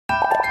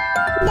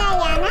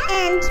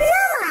and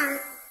Roma.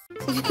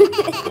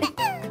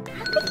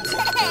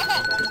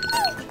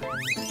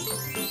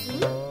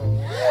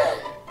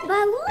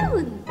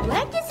 Balloon!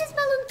 Where does this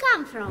balloon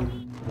come from?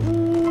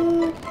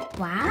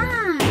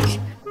 Wow!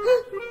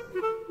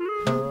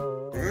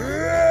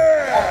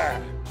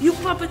 You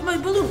puppet my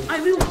balloon!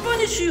 I will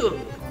punish you!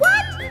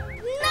 What?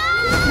 No!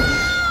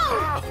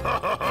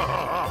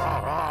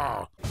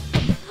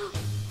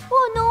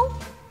 Oh no!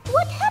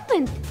 What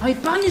happened? I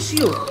punish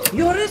you!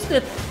 You're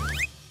arrested!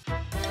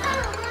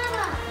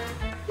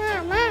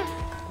 Mama,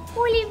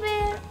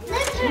 Oliver,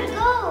 let her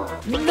go.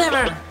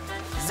 Never!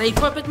 They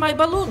puppet my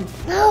balloon!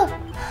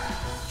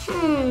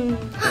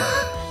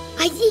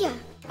 Idea.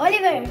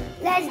 Oliver,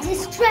 let's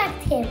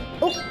distract him.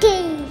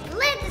 Okay,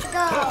 let's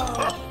go.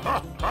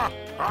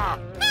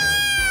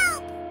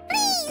 Help!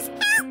 Please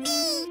help me.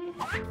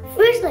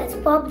 First, let's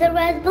pop the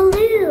red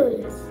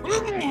balloons.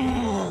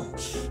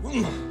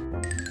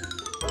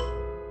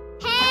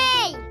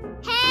 Hey!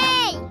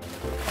 Hey!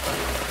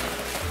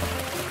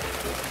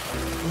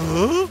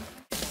 Huh?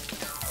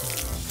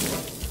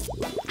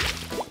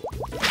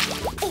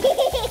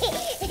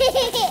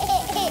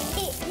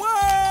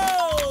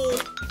 Whoa!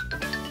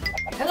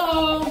 Hello!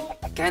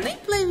 Can I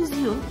play with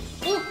you?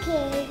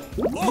 Okay.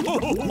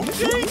 Oh,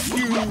 thank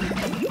you!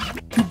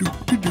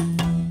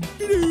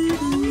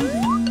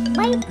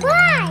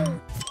 Bye-bye.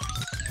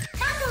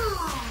 Come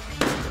on.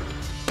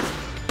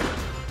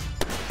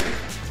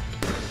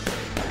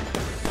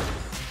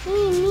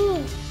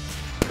 Me.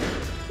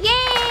 Yay!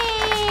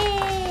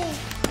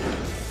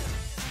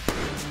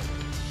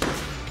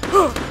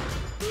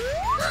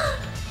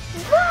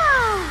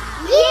 Wow!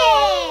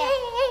 Yay!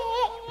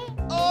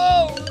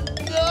 Oh,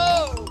 no!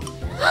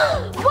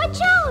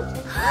 Watch out!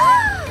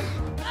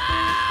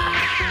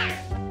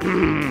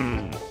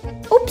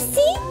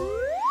 Oopsie!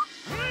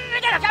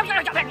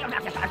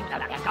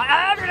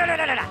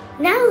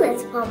 Now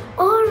let's pop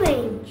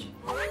orange.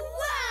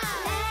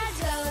 Let's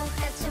go,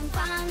 have some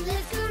fun.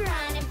 Let's go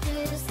running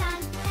through the sun.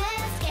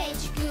 Let's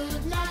catch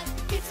good luck.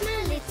 It's my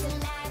little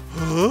life.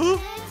 Huh?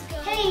 Let's go.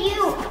 Hey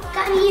you,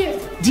 come here.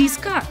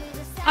 Disco!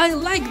 I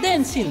like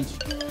dancing!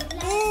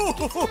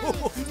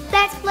 Oh!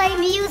 Let's play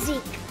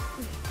music.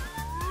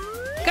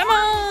 Come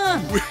on!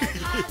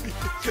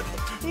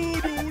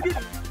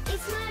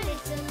 It's my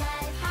little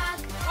life hack.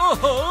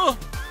 Uh-huh.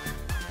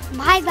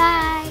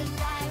 Bye-bye.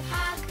 Life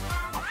hack.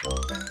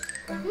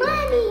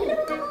 Mommy!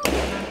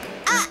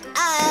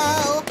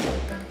 Uh-oh.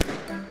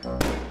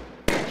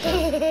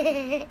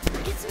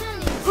 It's my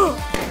little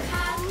life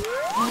hack.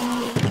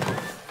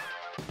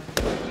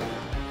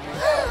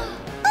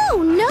 Oh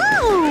no!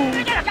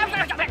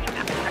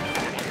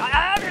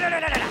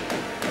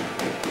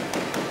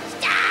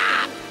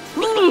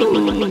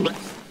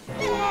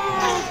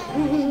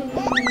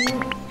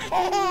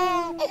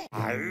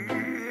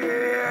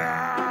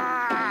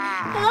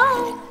 Hello?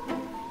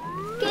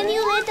 Can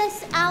you let us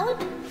out?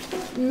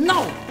 No!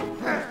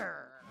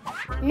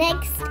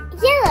 Next,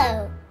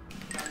 yellow.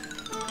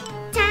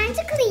 Time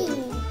to clean.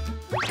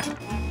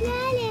 La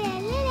la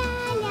la la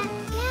la la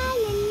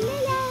la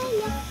la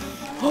la.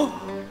 Oh,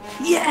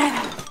 yeah!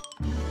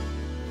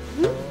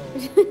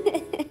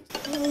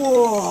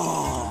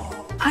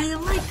 Whoa! I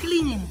like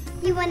cleaning!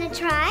 You wanna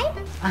try?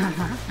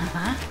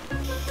 Uh-huh.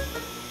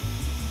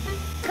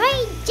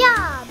 Great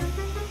job!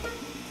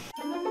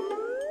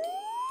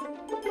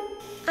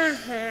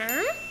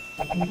 Uh-huh.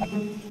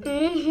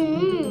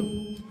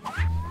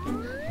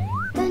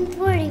 Don't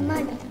worry,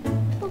 Mommy.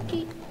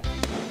 Okay.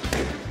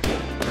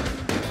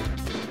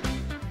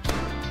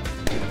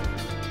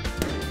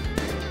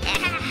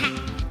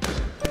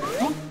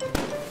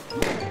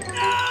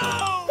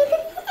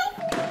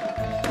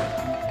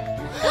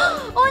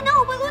 Oh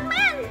no, Balloon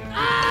Man!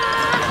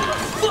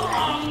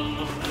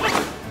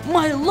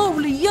 My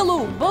lovely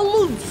yellow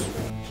balloons!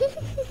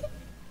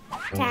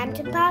 Time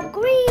to pop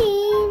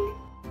green.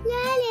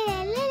 La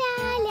la la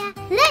la la.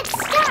 Let's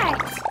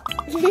start.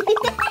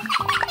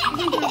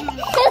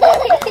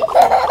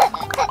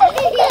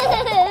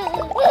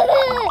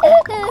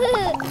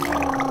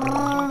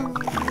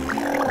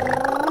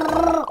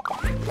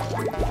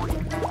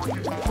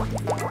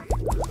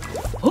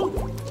 Oh,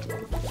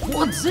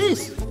 what's this?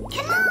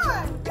 Come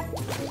on.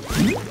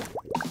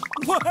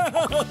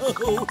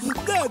 Wow!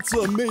 That's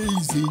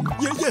amazing!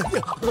 Yeah.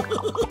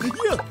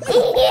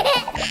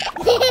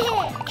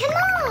 Come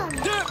on.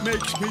 That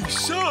makes me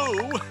so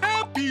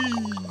happy!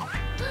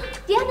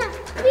 Diana,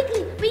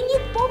 quickly, we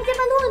need pop the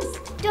balloons.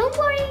 Don't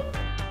worry.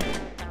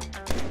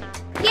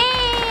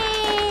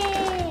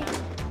 Yay!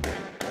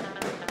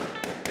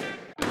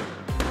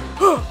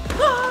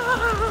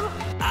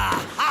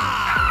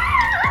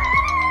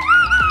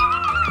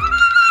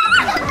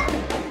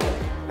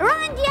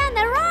 Run,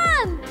 Diana,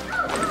 run!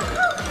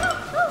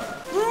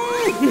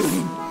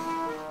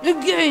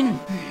 Again!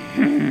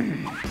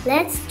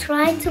 Let's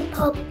try to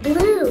pop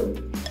blue.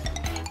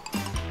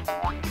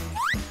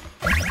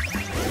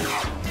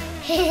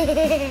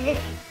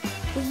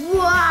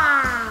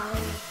 Wow!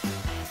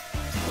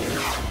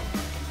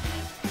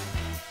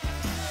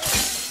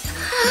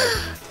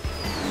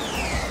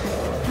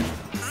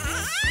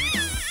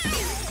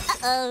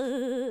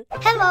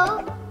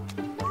 Hello.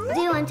 Do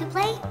you want to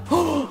play?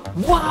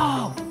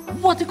 Wow!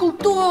 What a cool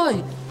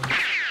toy!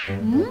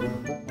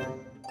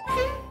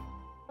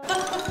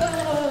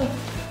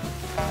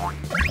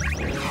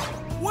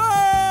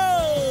 Wow!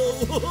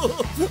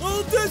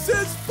 Oh, this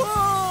is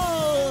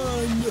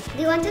fun!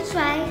 Do you want to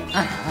try?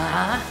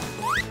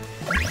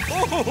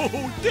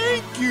 Oh,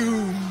 thank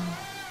you!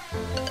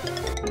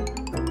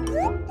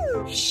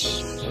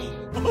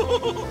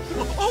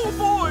 Oh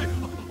boy!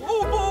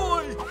 Oh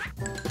boy!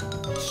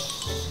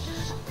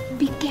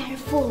 Be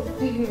careful.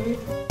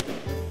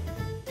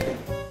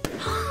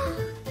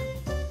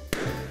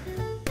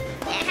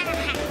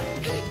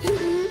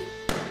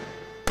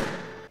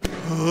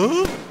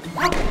 Huh?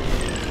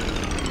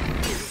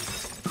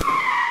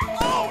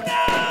 Oh no!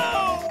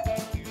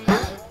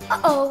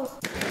 Uh-oh.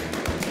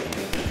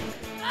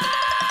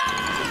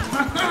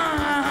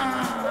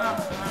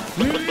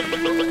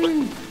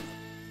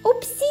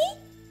 Oopsie.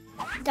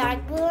 Dark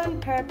blue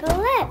and purple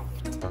left.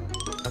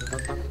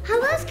 How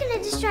else can I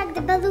distract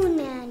the balloon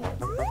man?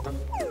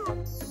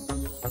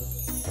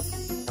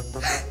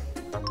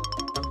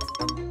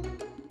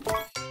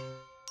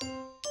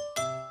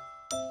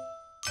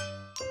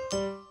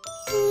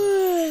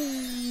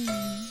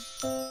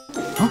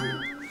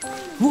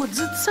 What's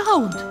that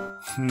sound?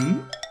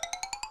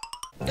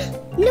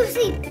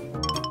 Lucy!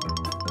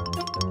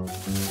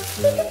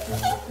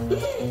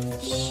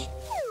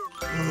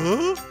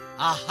 Huh?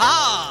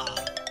 Aha!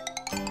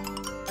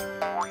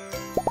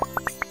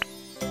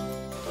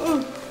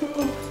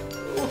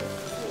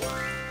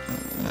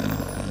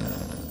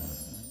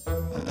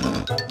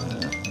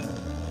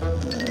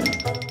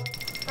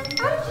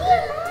 I'm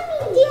here,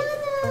 Mommy!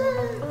 Diana!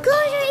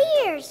 Close your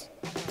ears!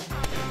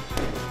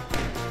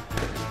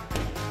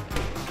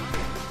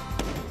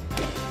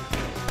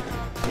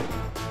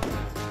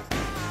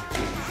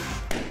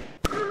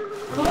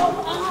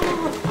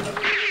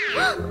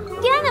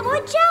 Diana,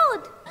 watch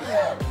out!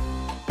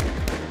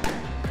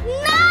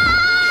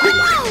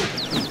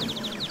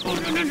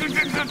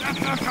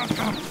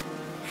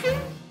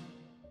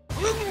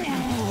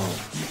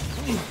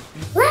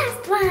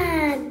 Last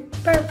one!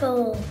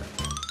 Purple!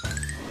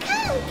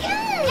 Come!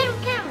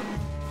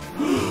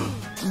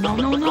 No,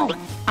 no, no!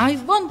 I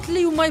won't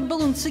leave my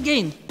balloons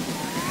again!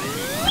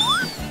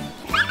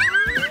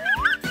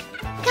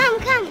 Come!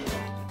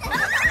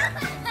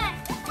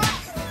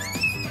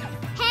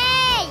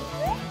 Hey!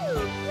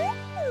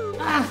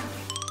 Ah!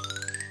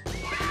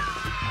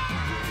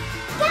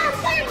 Come!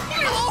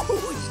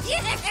 Oh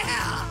yeah!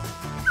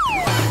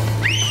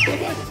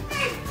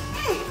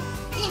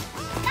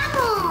 Come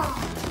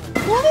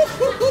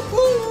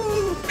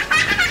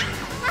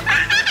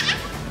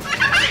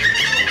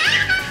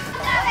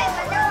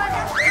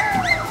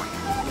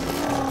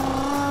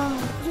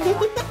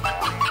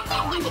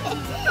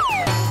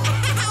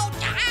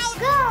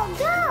on!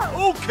 Go!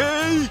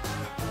 Okay!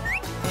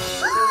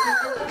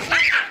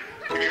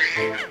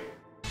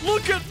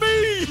 Look at me!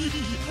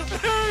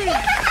 Hey!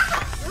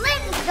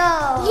 Let's go!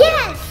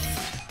 Yes!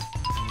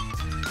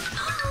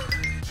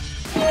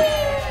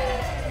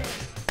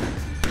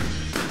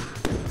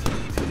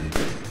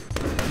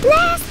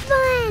 Last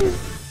one!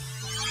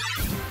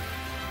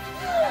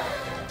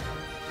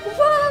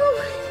 Wow!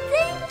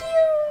 Thank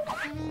you!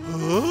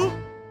 Huh?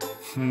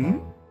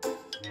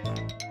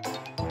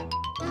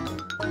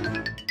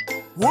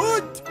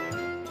 What?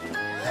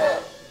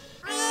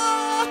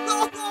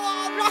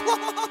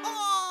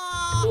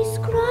 He's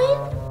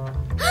crying?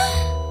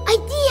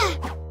 Idea!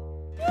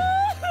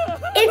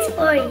 It's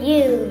for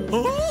you!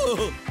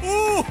 Oh,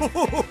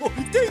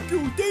 thank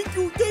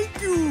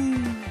you!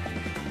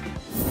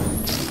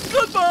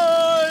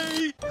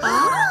 Goodbye!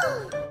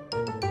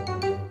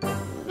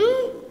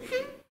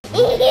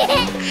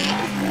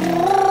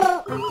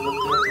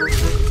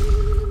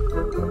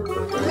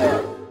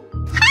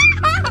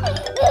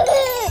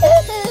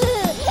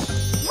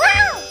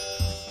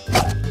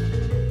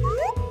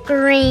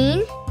 Green.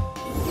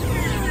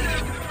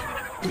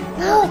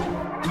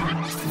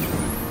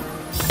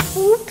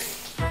 Oops.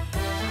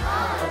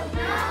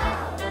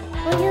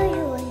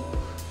 Oy.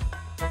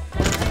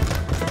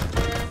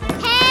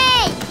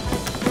 Hey!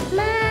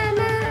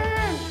 Mama!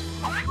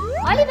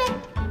 Oliver,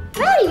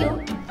 where are you?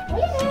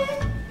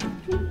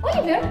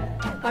 Oliver,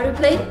 are you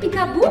playing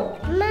peekaboo?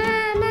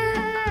 Mama!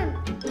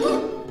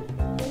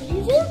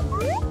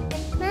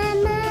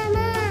 Mama!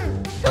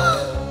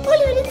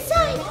 Oliver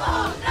inside!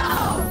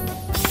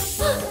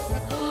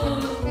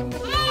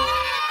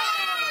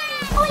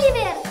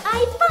 Oliver, I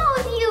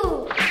found you!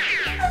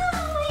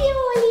 Hi,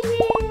 Oliver!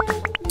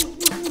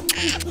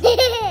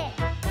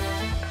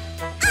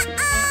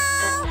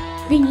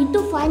 We need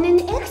to find an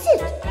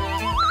exit.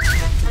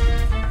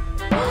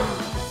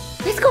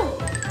 Let's go.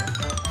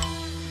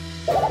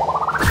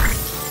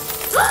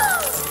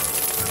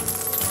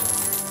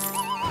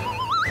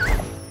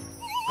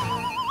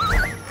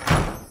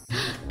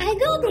 I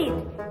got it.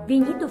 We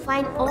need to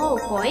find all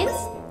coins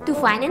to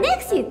find an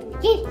exit.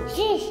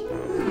 Yes.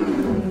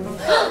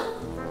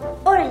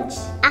 Orange.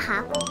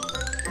 Uh-huh.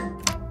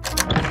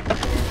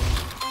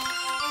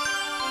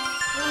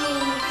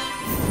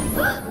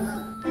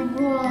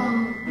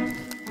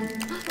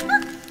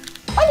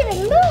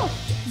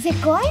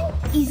 coin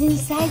is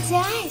inside the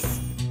ice.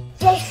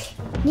 Yes,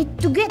 need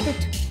to get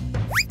it.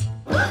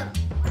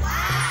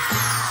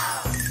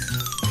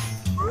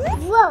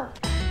 Whoa!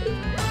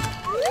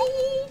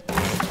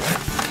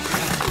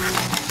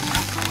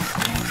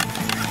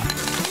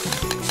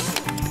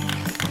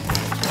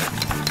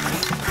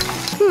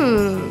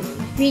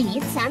 We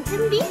need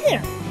something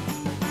bigger.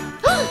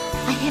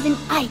 I have an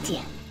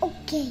idea.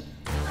 Okay.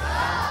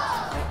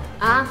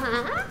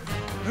 Uh-huh.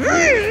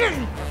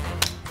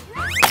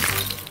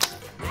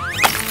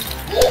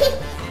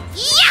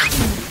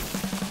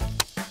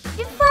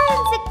 You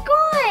found the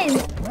coin!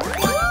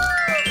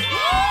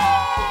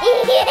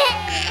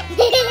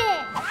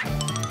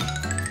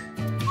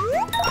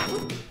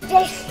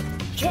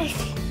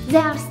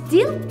 There are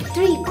still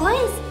 3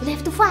 coins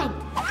left to find.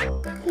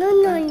 No.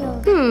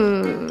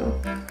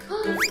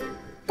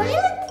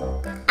 Pilot?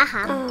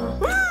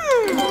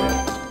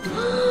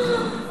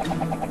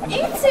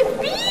 It's a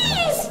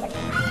beast!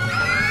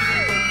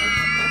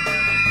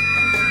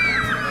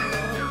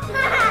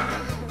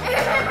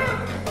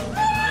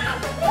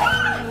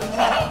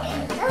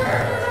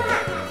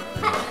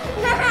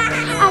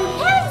 I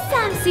have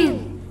something.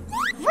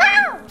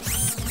 Wow!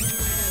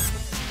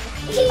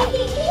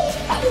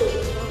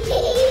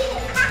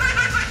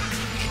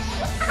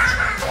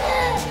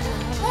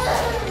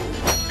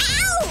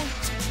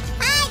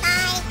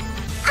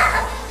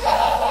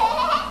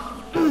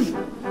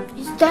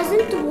 It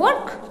doesn't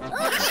work.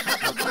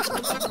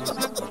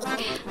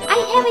 I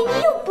have a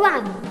new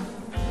plan.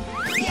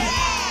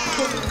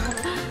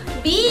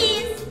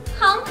 Bees,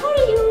 home for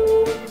you.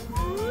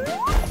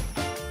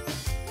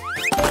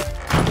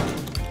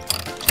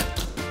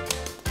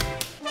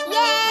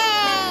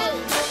 Yay!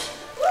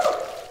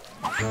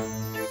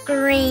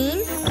 Green.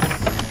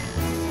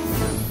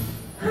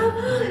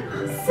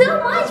 So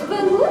much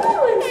balloons.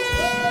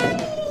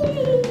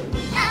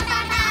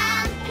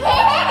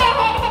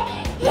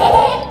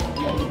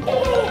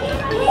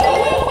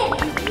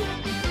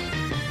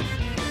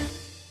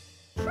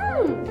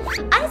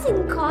 I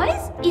think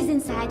coins is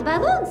inside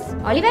balloons.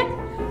 Oliver,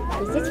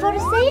 this is for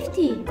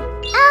safety.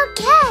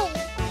 Okay.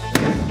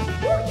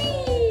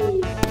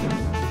 Whee!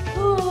 Oh.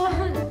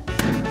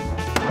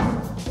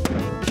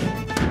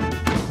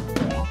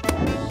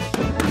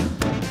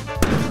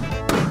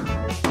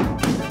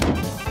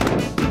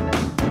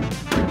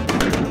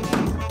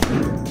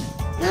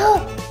 No.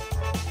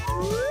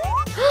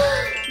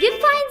 You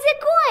find the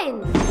coin!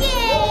 Yay!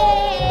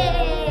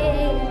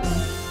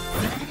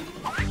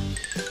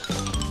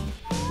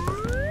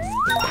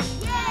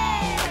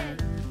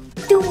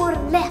 Door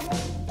left.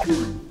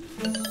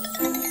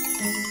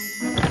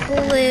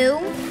 Blue.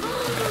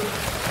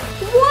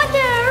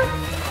 Water!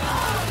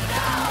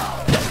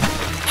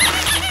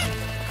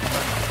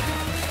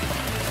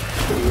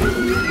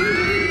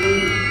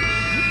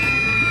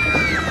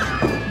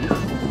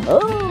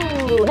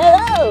 Oh,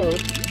 hello!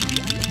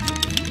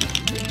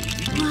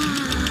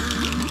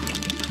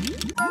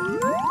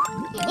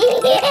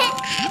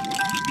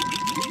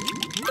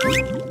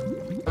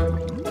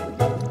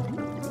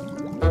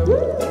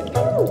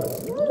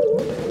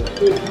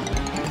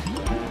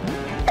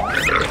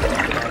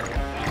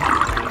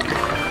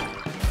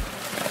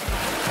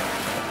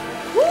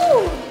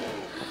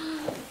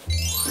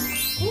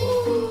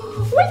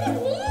 What is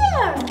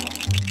here?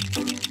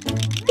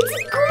 It's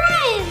a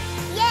coin!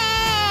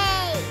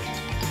 Yay!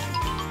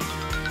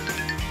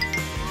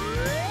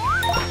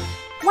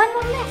 One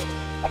more left.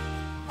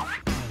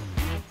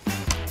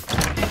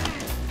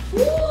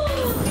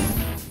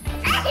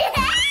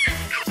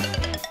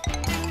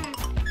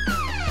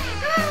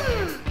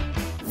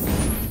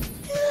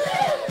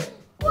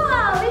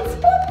 Wow, it's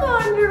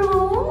popcorn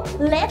room.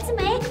 Let's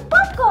make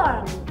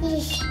popcorn.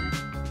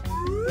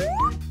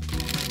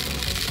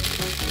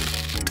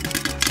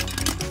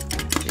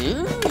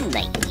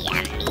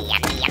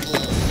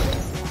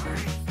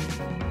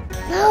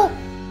 No.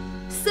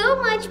 So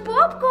much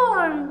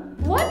popcorn.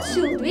 What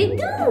should we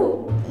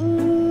do?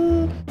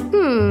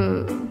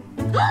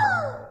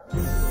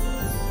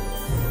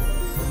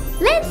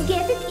 Let's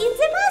get it in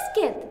the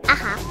basket.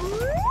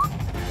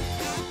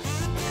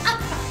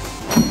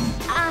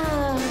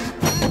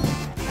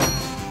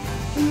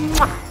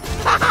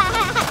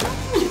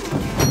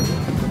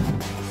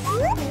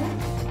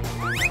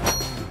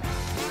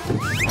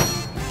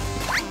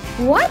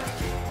 What?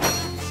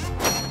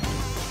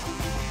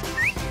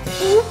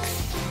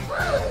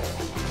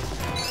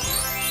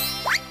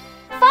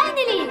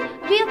 Finally,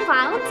 we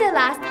found the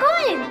last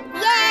coin.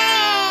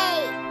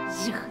 Yay!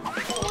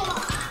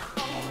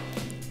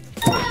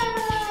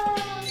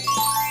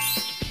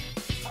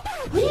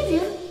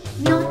 Oliver,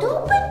 not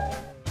open.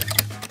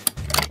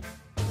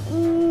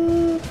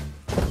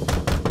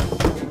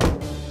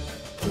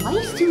 Why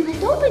is still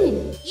not opening?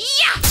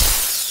 Yeah!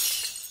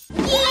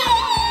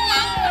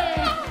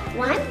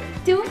 1,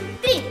 2,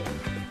 3.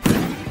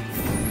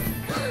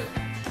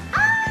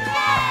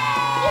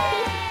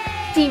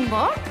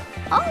 Teamwork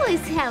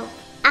always helps.